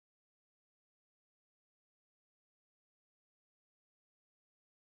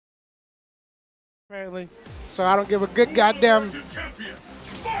apparently. So I don't give a good goddamn.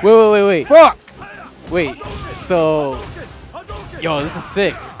 Wait. Fuck. Wait. So, yo, this is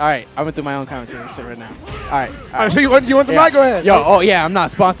sick. All right, I went through my own commentary shit right now. All right. All right, so you want the mic? Go ahead. Yo, oh yeah, I'm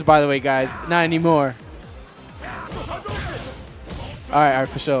not sponsored by the way, guys. Not anymore. All right,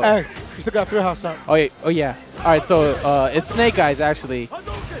 for sure. Hey, you still got Thrill House out. Oh yeah. All right, so it's Snake Eyes actually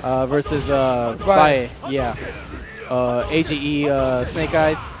versus Valle. Yeah. AGE Snake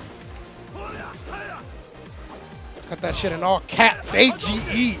Eyes. Got that shit in all caps.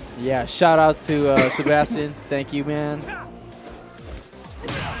 AGE. Yeah. Shout outs to Sebastian. Thank you, man.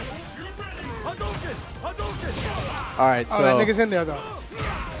 All right. So that nigga's in there though.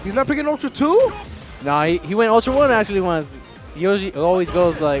 He's not picking Ultra 2? Nah, he went Ultra 1 actually once. He usually always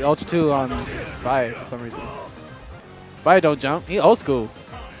goes like Ultra 2 on Valle for some reason. Valle don't jump. He old school.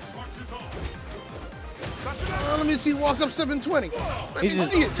 Let me see. Walk up 720.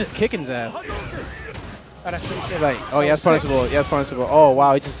 He's just kicking his ass. Oh, that's pretty sick. Like, oh, yeah, it's punishable. Yeah, it's punishable. Oh,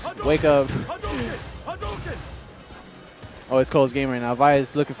 wow. He just wake up. Oh, it's Cole's game right now.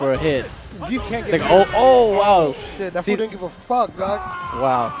 Valle's looking for a hit. You can't get like, oh, wow. Shit, that fool didn't give a fuck, dog.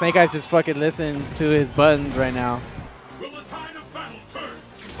 Wow. Snake Eyes just fucking listen to his buttons right now.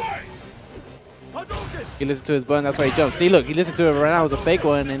 He listened to his button. That's why he jumped. See, look, he listened to it right now. It was a fake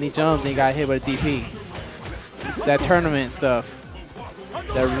one, and he jumped, and he got hit with a DP. That tournament stuff.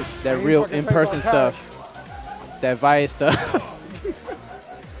 That real in-person stuff. That Valle stuff.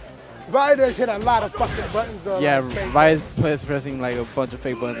 Valle does hit a lot of fucking buttons. Yeah, Valle's pressing like a bunch of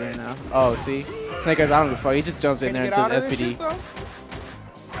fake buttons right now. Oh, see? Snake Eyes, I don't give a fuck. He just jumps in there and does SPD.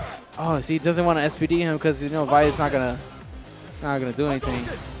 Oh, see, he doesn't want to SPD him because, you know, Valle's not gonna do anything.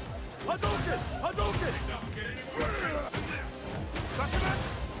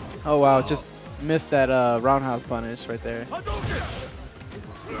 Oh, wow, just missed that roundhouse punish right there.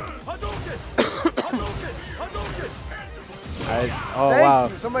 Oh, wow.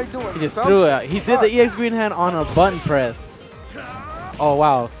 He just threw it. He did the EX green hand on a button press. Oh,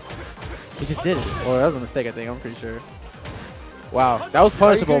 wow. He just did it. Or that was a mistake, I think. I'm pretty sure. Wow. That was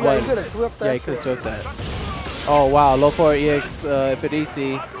punishable, but yeah, he could have swept that. Oh, wow. Low forward EX if it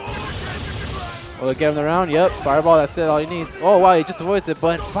EC. Will it get him around? Yep. Fireball, that's it. All he needs. Oh, wow. He just avoids it,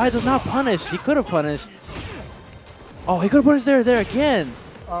 but Valle does not punish. He could have punished. Oh, he could have punished there again.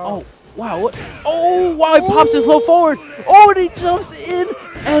 Oh. Wow, what? Oh, wow, he pops his low forward. Oh, and he jumps in.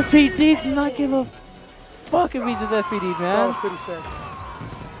 SPD does not give a fuck if he just SPD, man. That was pretty sick.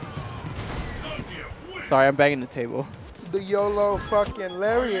 Sorry, I'm banging the table. The YOLO fucking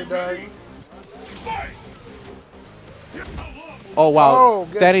Lariat, dog. Oh, wow. Oh,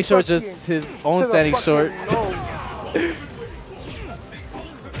 standing short, just his own standing short.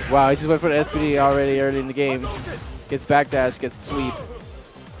 Wow, he just went for the SPD already early in the game. Gets backdash, gets swept.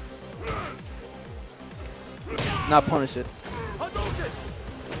 Not punish it.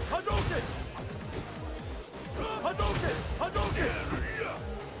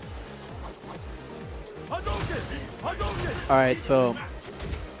 All right, so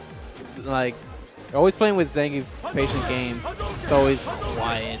like always playing with Zangief patient game. It's always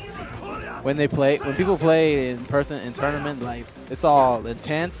quiet. When people play in person in tournament, like it's all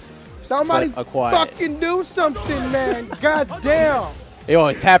intense. Somebody fucking do something, man. God damn. Yo,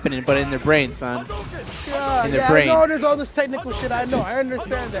 it's happening, but in their brain, son. Yeah, in their brain. I know there's all this technical shit. I know. I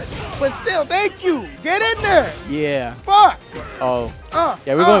understand that. But still, thank you. Get in there. Yeah. Fuck. Oh.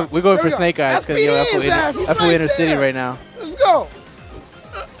 Yeah, we're going for Snake Eyes because that's for Inner City right now. Let's go.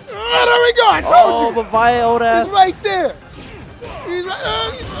 There we go. I told you. But Valle old ass. He's right there. He's right.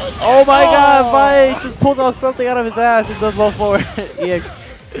 Oh my God, Valle just pulls out something out of his ass and does low forward EX.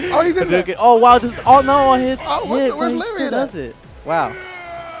 Oh, he's in there. Oh wow, just no hits. Where's Larry? Still does it. Wow.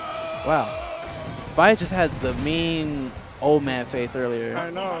 Valle just had the mean old man face earlier. I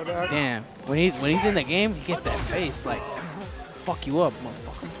know, dog. Damn. When he's in the game, he gets that face like fuck you up,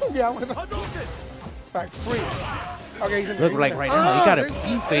 motherfucker. Yeah, I want to back free. Okay, he's in Look, like right now, he got a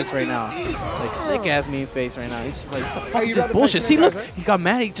mean face right now. Like sick ass mean face right now. He's just like, what the fuck is this bullshit? See, look, he got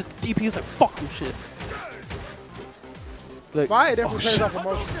mad. He just DP. He was like, fuck this shit. Look. Valle definitely plays off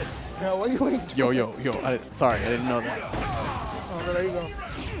emotion. Yeah, what are you Yo. Sorry, I didn't know that. Oh, there you go.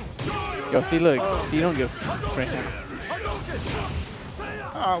 Yo, see, look. See, you don't give a fuck right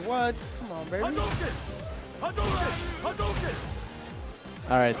now. What? Come on, baby.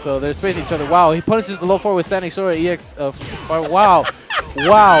 All right, so they're spacing each other. Wow, he punishes the low forward with standing short EX. Wow.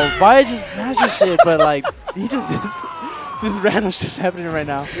 Valle just smashes shit, but like, he just random shit's happening right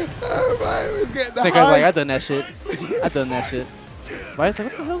now. Snake Eyes like, I done that shit. Valle's like,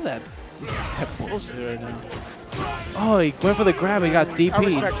 what the hell is that? That bullshit right now. Oh, he went for the grab. He got DP. I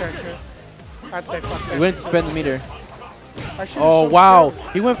respect that shit. I'd say fuck that. He went to spend the meter. Oh, wow.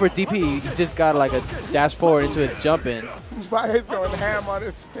 He went for DP. He just got like a dash forward into his jump in. He's going ham on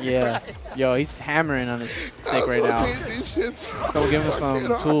his stick. Yeah. Yo, he's hammering on his stick right now. So give him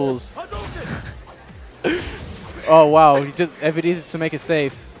some tools. Oh, wow. He just FEDs to make it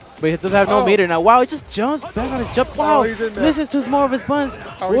safe. But he doesn't have no meter now. Wow, he just jumps back on his jump. Wow, listens to more of his buns.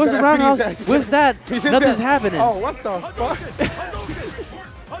 Where's the roundhouse? Where's that? Nothing's happening. Oh, what the fuck?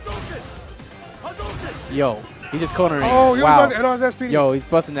 Yo, he just cornering. Oh, wow. SPD. Yo, he's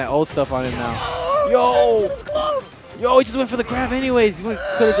busting that old stuff on him now. Yo, he just went for the grab anyways. He went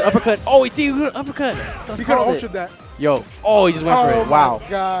for the uppercut. Oh, he went uppercut. He could have ulted that. Yo, he just went for it. Wow. Oh, my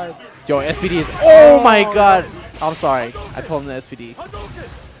God. Yo, SPD is. Oh, my God. I'm sorry. I told him the SPD.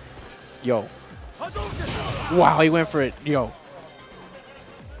 Yo. Wow, he went for it. Yo.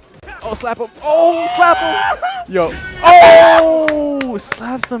 Oh, slap him. Oh, slap him. Yo. Oh,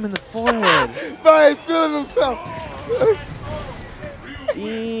 slaps him in the forehead. But he's feeling himself.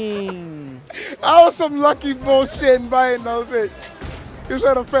 Dang. That was some lucky bullshit and Valle knows it. He was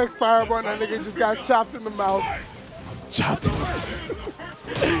trying to fake fireball and that nigga just got chopped in the mouth. Chopped him.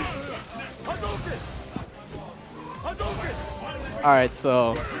 All right,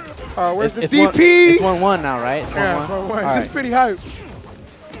 so. Where's the DP? It's 1-1 now, right? It's 1-1. Yeah, 1-1. It's just pretty hype.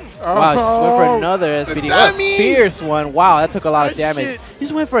 Wow, just went for another SPD. What a fierce one. Wow, that took a lot of damage. Shit. He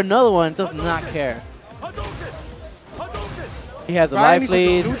just went for another one. Does not care. He has a life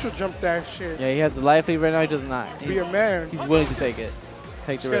lead. Neutral jump that shit. Yeah, he has the life lead right now. He does not. Be a man. He's willing to take it.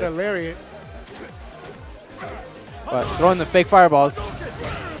 Take the risk. Just got a lariat. But throwing the fake fireballs.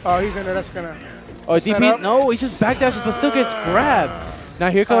 Oh, he's in there. That's gonna. Oh, DP's. No, he just backdashes but still gets grabbed. Now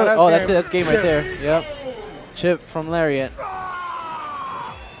here comes. Oh, that's it. That's game right there. Yep. Chip from Lariat.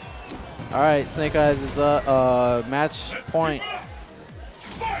 All right, Snake Eyes is match point.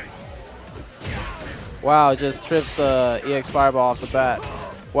 Wow, just trips the EX Fireball off the bat.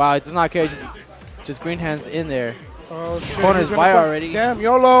 Wow, it does not care. Just green hands in there. Oh shit. Corner's Valle already. Damn,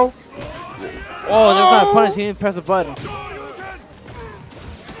 YOLO. Oh, there's not a punish. He didn't press a button.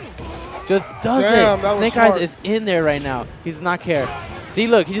 Just does it. Snake Eyes is in there right now. He does not care. See,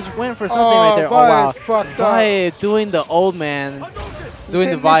 look, he just went for something right there. Valle, oh, wow. Valle doing the old man. Doing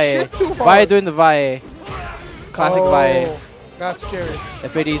the Valle. Valle doing the Valle. Classic Valle. That's scary.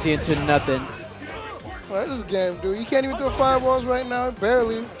 FADC into nothing. Well, that's this game, dude. You can't even throw fireballs right now.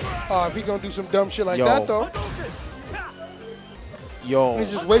 Barely. If he gonna do some dumb shit like that, though. Yo.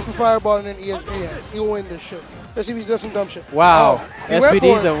 He's just wait for fireball and then ESP. He'll win this shit. Let's see if he does some dumb shit. Wow.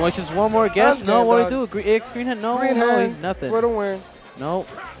 SPD's in. Which is one more guess. No, what do he do? EX green hand? No, green hand, nothing. For the win. Nope.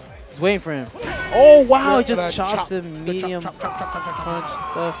 He's waiting for him. Oh, wow. Just chops him medium punch and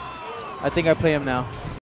stuff. I think I play him now.